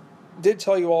did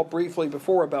tell you all briefly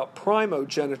before about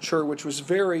primogeniture, which was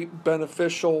very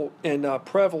beneficial and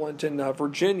prevalent in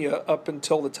Virginia up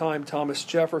until the time Thomas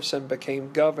Jefferson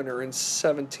became governor in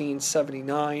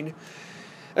 1779.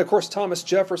 And of course, Thomas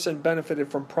Jefferson benefited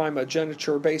from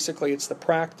primogeniture. Basically, it's the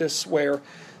practice where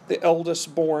the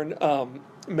eldest born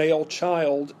male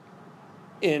child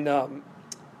in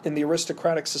the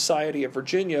aristocratic society of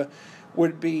Virginia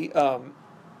would be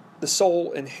the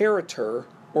sole inheritor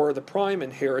or the prime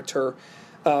inheritor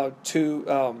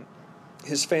to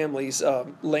his family's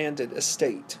landed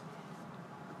estate.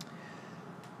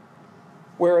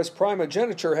 Whereas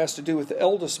primogeniture has to do with the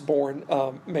eldest born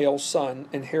male son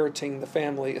inheriting the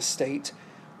family estate,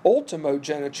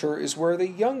 ultimogeniture is where the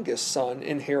youngest son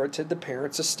inherited the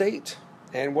parents' estate.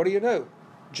 And what do you know?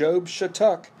 Job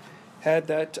Shattuck had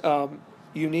that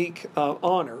unique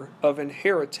honor of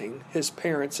inheriting his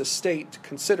parents' estate,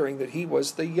 considering that he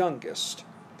was the youngest.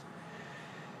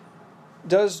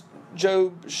 Does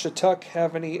Job Shattuck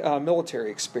have any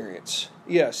military experience?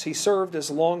 Yes, he served as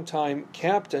longtime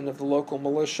captain of the local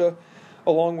militia,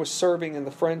 along with serving in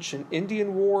the French and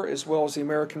Indian War as well as the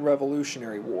American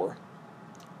Revolutionary War.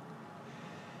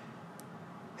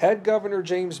 Had Governor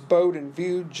James Bowdoin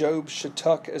viewed Job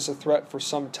Shattuck as a threat for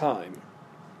some time?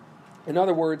 In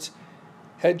other words,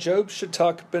 had Job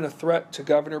Shattuck been a threat to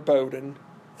Governor Bowdoin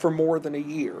for more than a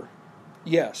year?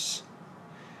 Yes.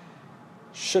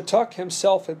 Shattuck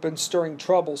himself had been stirring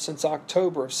trouble since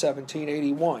October of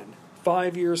 1781,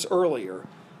 5 years earlier.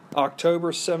 October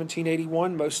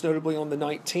 1781, most notably on the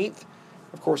 19th.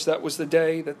 Of course, that was the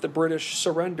day that the British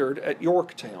surrendered at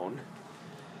Yorktown.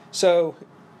 So,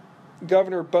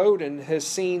 Governor Bowdoin has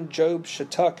seen Job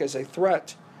Shattuck as a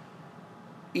threat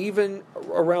even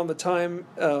around the time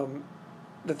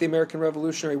that the American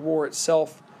Revolutionary War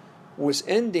itself was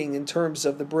ending in terms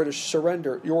of the British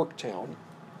surrender at Yorktown.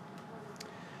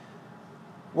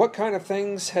 What kind of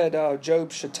things had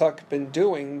Job Shattuck been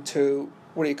doing to,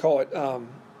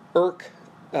 irk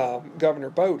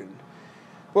Governor Bowdoin?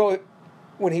 Well,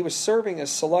 when he was serving as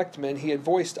selectman, he had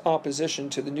voiced opposition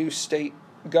to the new state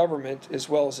government as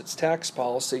well as its tax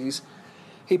policies.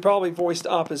 He probably voiced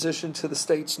opposition to the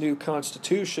state's new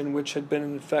constitution, which had been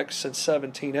in effect since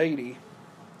 1780.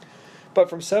 But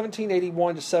from 1781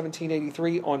 to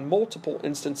 1783, on multiple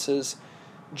instances,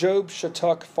 Job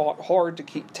Shattuck fought hard to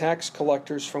keep tax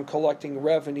collectors from collecting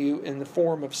revenue in the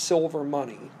form of silver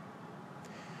money.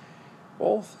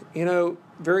 Well,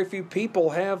 very few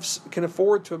people can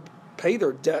afford to pay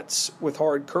their debts with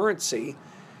hard currency.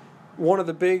 One of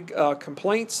the big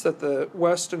complaints that the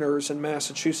Westerners in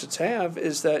Massachusetts have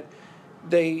is that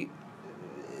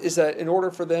in order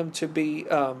for them to be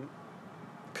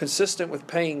consistent with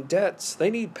paying debts, they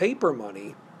need paper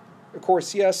money. Of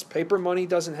course, yes, paper money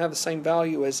doesn't have the same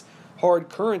value as hard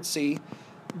currency,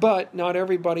 but not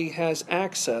everybody has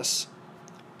access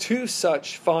to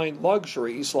such fine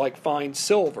luxuries like fine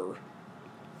silver.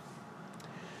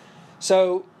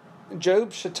 So,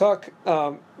 Job Shattuck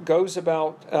goes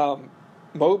about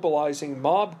mobilizing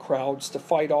mob crowds to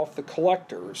fight off the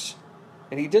collectors,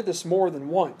 and he did this more than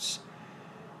once.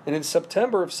 And in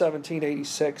September of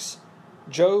 1786,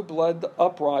 Job led the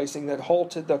uprising that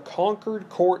halted the Concord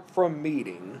court from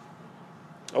meeting.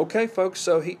 Okay, folks,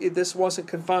 so this wasn't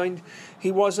confined.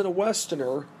 He wasn't a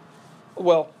Westerner.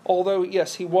 Well, although,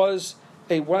 yes, he was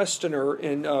a Westerner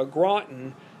in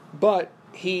Groton, but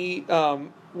he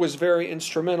was very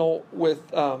instrumental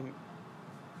with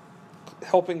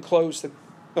helping close the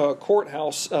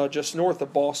courthouse just north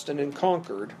of Boston in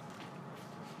Concord.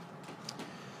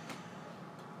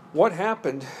 What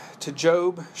happened to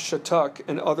Job, Shattuck,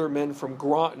 and other men from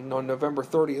Groton on November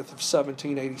 30th of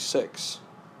 1786?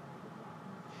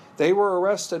 They were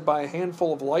arrested by a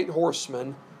handful of light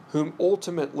horsemen whom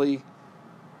ultimately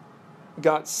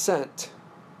got sent.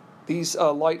 These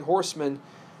light horsemen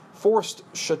forced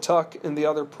Shattuck and the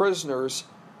other prisoners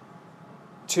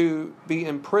to be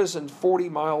imprisoned 40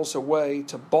 miles away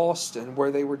to Boston,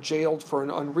 where they were jailed for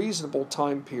an unreasonable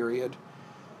time period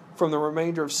from the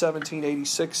remainder of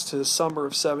 1786 to the summer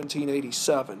of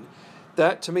 1787.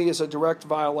 That, to me, is a direct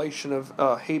violation of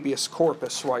habeas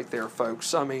corpus right there,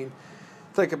 folks. I mean,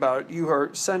 think about it. You are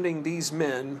sending these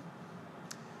men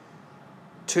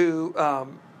to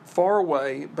far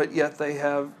away, but yet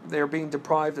they're being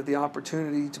deprived of the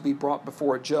opportunity to be brought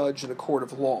before a judge in a court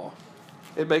of law.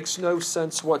 It makes no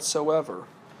sense whatsoever.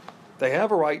 They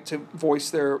have a right to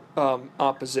voice their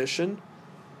opposition,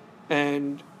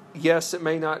 and yes, it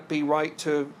may not be right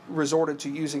to resort to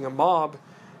using a mob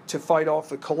to fight off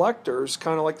the collectors,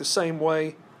 kind of like the same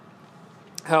way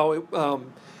how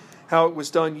it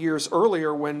was done years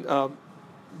earlier when the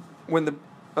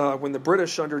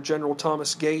British under General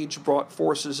Thomas Gage brought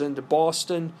forces into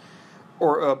Boston,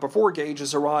 or before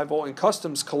Gage's arrival, and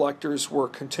customs collectors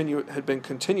had been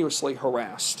continuously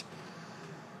harassed.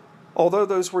 Although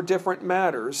those were different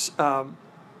matters,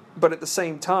 but at the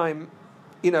same time,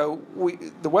 the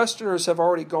Westerners have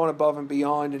already gone above and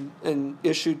beyond and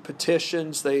issued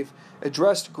petitions. They've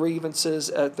addressed grievances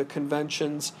at the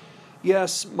conventions.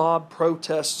 Yes, mob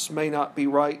protests may not be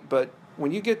right, but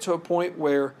when you get to a point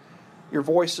where your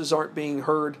voices aren't being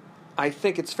heard, I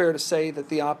think it's fair to say that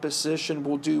the opposition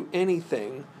will do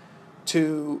anything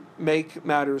to make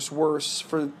matters worse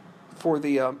for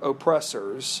the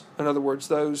oppressors. In other words,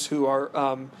 those who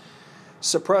are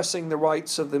suppressing the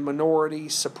rights of the minority,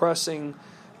 suppressing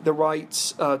the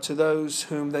rights to those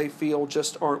whom they feel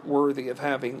just aren't worthy of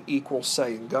having equal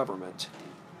say in government.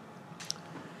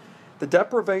 The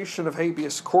deprivation of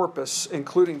habeas corpus,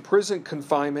 including prison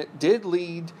confinement, did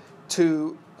lead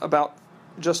to about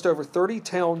just over 30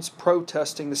 towns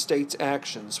protesting the state's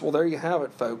actions. Well, there you have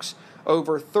it, folks.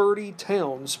 Over 30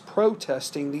 towns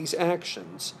protesting these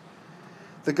actions.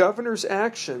 The governor's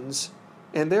actions,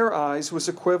 in their eyes, was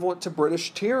equivalent to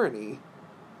British tyranny,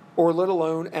 or let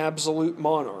alone absolute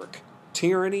monarch.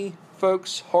 Tyranny,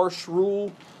 folks, harsh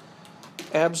rule.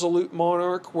 Absolute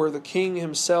monarch, where the king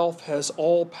himself has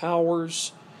all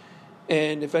powers,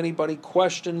 and if anybody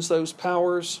questions those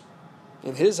powers,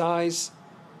 in his eyes,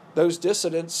 those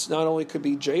dissidents not only could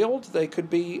be jailed, they could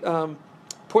be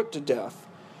put to death.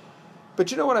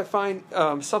 But you know what I find?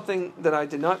 Something that I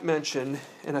did not mention,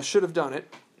 and I should have done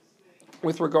it,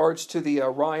 with regards to the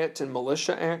riot and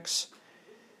militia acts.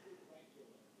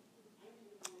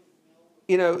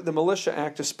 The Militia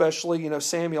Act especially,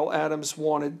 Samuel Adams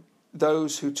wanted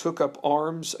those who took up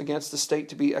arms against the state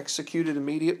to be executed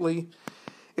immediately.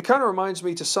 It kind of reminds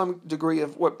me to some degree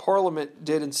of what Parliament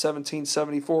did in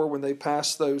 1774 when they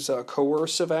passed those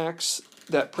coercive acts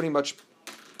that pretty much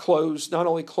not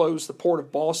only closed the port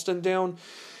of Boston down,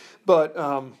 but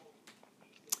how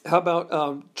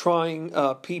about trying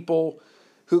people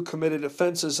who committed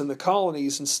offenses in the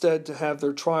colonies instead to have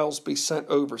their trials be sent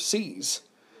overseas?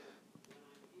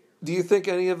 Do you think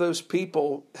any of those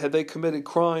people, had they committed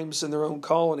crimes in their own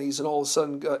colonies and all of a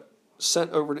sudden got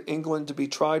sent over to England to be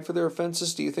tried for their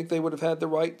offenses, do you think they would have had the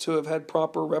right to have had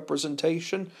proper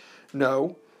representation?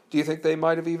 No. Do you think they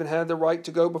might have even had the right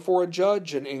to go before a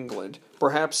judge in England?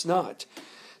 Perhaps not.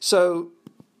 So,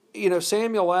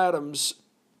 Samuel Adams,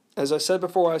 as I said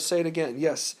before, I say it again,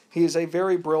 yes, he is a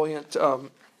very brilliant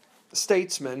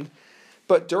statesman,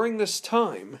 but during this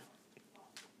time,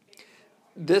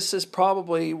 this is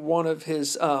probably one of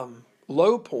his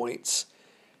low points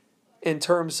in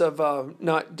terms of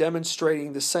not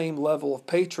demonstrating the same level of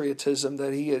patriotism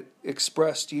that he had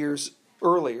expressed years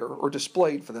earlier, or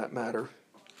displayed for that matter.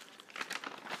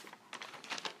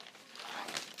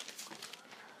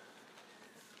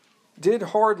 Did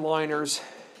hardliners,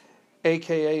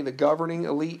 aka the governing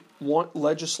elite, want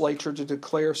legislature to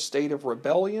declare state of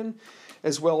rebellion,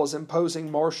 as well as imposing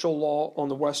martial law on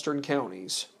the western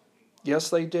counties?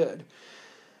 Yes, they did.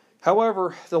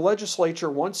 However, the legislature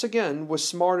once again was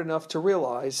smart enough to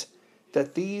realize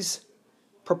that these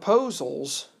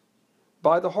proposals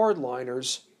by the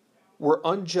hardliners were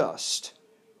unjust,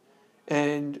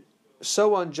 and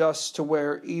so unjust to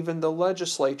where even the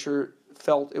legislature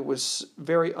felt it was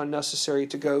very unnecessary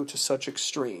to go to such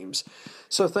extremes.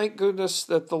 So thank goodness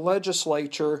that the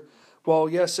legislature, while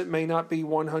yes, it may not be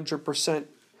 100%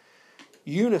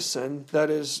 unison,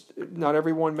 that is, not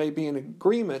everyone may be in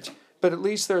agreement, but at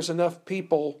least there's enough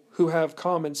people who have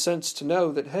common sense to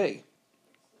know that, hey,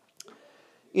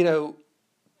 You know,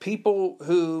 people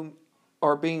who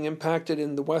are being impacted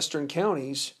in the western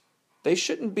counties, they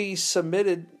shouldn't be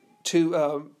submitted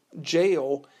to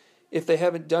jail if they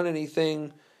haven't done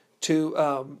anything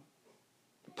to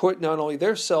put not only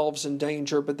themselves in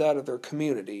danger, but that of their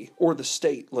community or the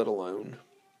state, let alone.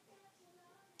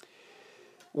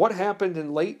 What happened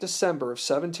in late December of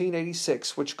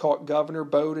 1786 which caught Governor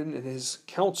Bowdoin and his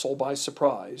council by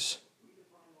surprise?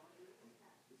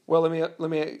 Well, let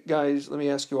me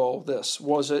ask you all this.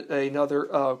 Was it another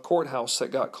courthouse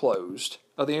that got closed?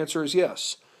 The answer is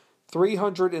yes.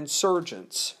 300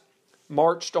 insurgents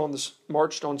marched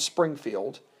on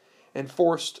Springfield and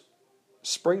forced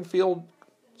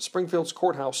Springfield's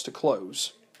courthouse to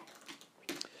close.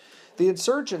 The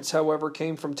insurgents, however,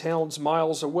 came from towns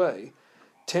miles away,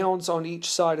 towns on each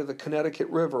side of the Connecticut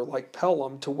River, like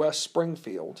Pelham to West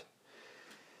Springfield.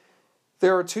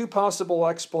 There are two possible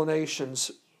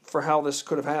explanations for how this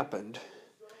could have happened.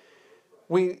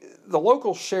 The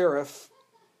local sheriff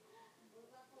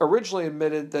originally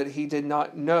admitted that he did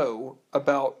not know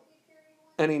about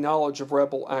any knowledge of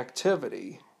rebel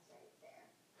activity.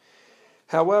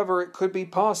 However, it could be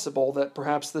possible that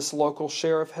perhaps this local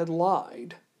sheriff had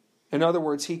lied. In other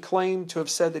words, he claimed to have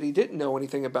said that he didn't know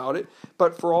anything about it,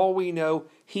 but for all we know,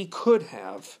 he could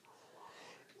have.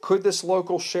 Could this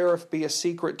local sheriff be a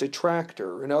secret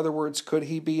detractor? In other words, could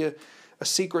he be a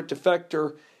secret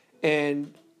defector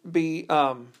and be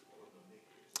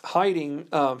hiding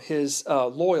his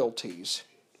loyalties?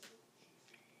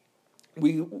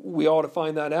 We ought to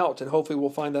find that out, and hopefully we'll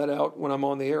find that out when I'm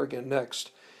on the air again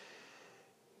next.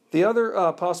 The other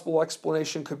possible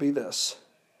explanation could be this.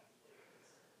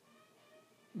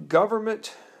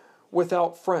 Government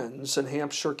without friends in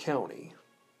Hampshire County.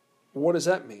 What does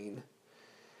that mean?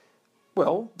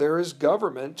 Well, there is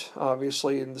government,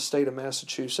 obviously, in the state of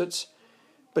Massachusetts,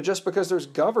 but just because there's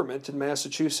government in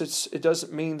Massachusetts, it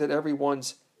doesn't mean that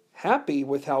everyone's happy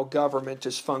with how government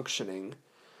is functioning.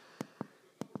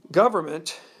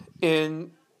 Government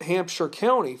in Hampshire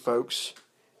County, folks,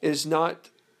 is not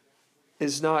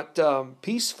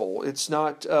peaceful. It's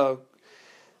not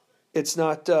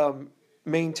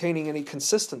maintaining any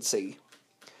consistency.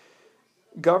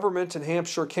 Government in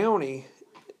Hampshire County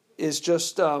is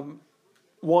just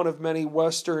one of many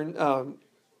western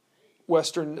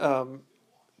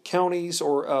counties,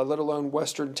 or let alone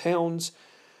western towns,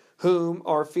 whom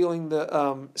are feeling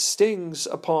the stings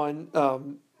upon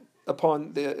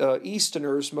the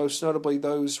Easterners, most notably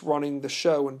those running the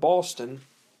show in Boston.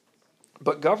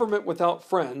 But government without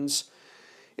friends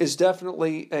is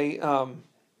definitely a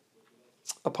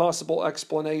possible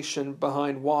explanation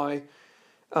behind why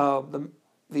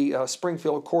the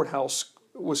Springfield courthouse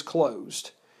was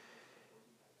closed.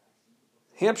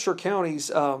 Hampshire County's,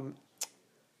 in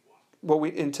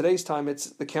today's time, it's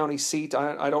the county seat.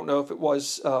 I don't know if it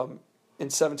was in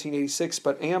 1786,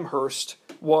 but Amherst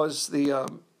is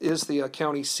the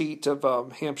county seat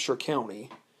of Hampshire County.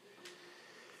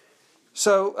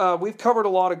 So we've covered a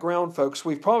lot of ground, folks.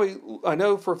 I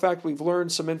know for a fact we've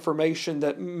learned some information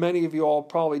that many of you all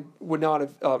probably would not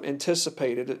have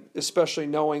anticipated, especially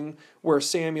knowing where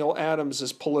Samuel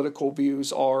Adams's political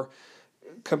views are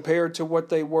compared to what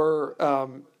they were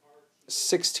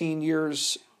 16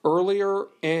 years earlier,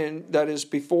 and that is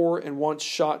before and once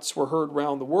shots were heard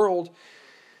around the world.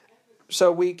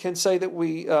 So we can say that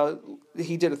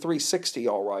he did a 360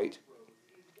 all right.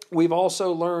 We've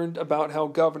also learned about how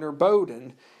Governor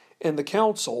Bowdoin and the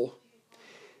council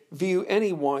view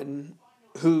anyone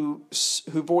who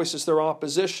voices their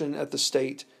opposition at the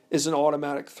state as an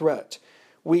automatic threat.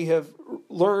 We have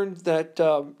learned that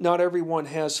not everyone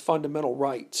has fundamental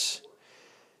rights.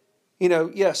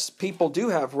 Yes, people do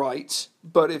have rights,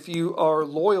 but if you are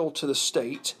loyal to the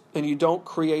state and you don't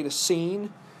create a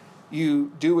scene,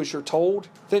 you do as you're told,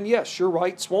 then yes, your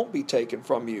rights won't be taken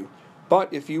from you.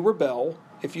 But if you rebel,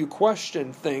 if you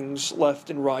question things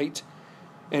left and right,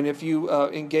 and if you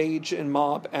engage in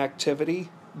mob activity,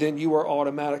 then you are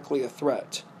automatically a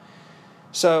threat.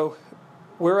 So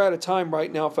we're at a time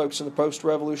right now, folks, in the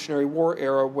post-Revolutionary War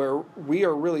era where we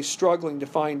are really struggling to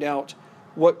find out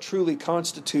what truly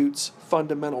constitutes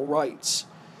fundamental rights.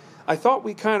 I thought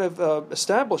we kind of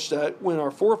established that when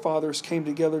our forefathers came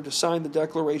together to sign the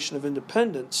Declaration of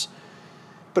Independence,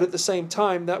 but at the same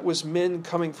time, that was men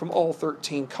coming from all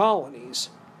 13 colonies.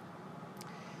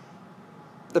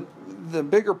 The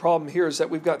bigger problem here is that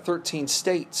we've got 13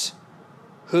 states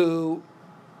who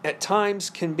at times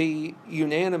can be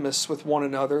unanimous with one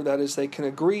another, that is, they can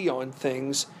agree on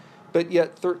things, but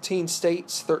yet 13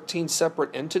 states, 13 separate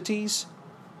entities.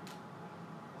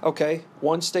 Okay,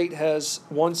 one state has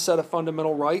one set of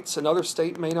fundamental rights, another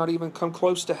state may not even come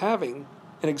close to having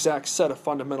an exact set of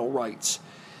fundamental rights.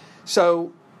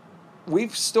 So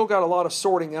we've still got a lot of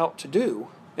sorting out to do.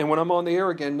 And when I'm on the air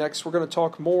again next, we're going to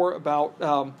talk more about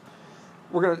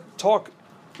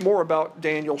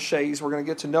Daniel Shays. We're going to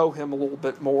get to know him a little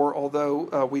bit more,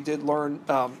 although we did learn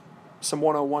some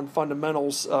 101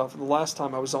 fundamentals for the last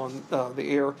time I was on the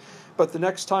air. But the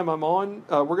next time I'm on,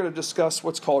 we're going to discuss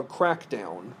what's called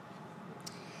crackdown.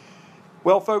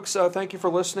 Well, folks, thank you for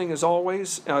listening as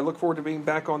always. I look forward to being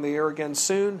back on the air again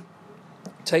soon.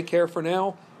 Take care for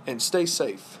now, and stay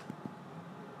safe.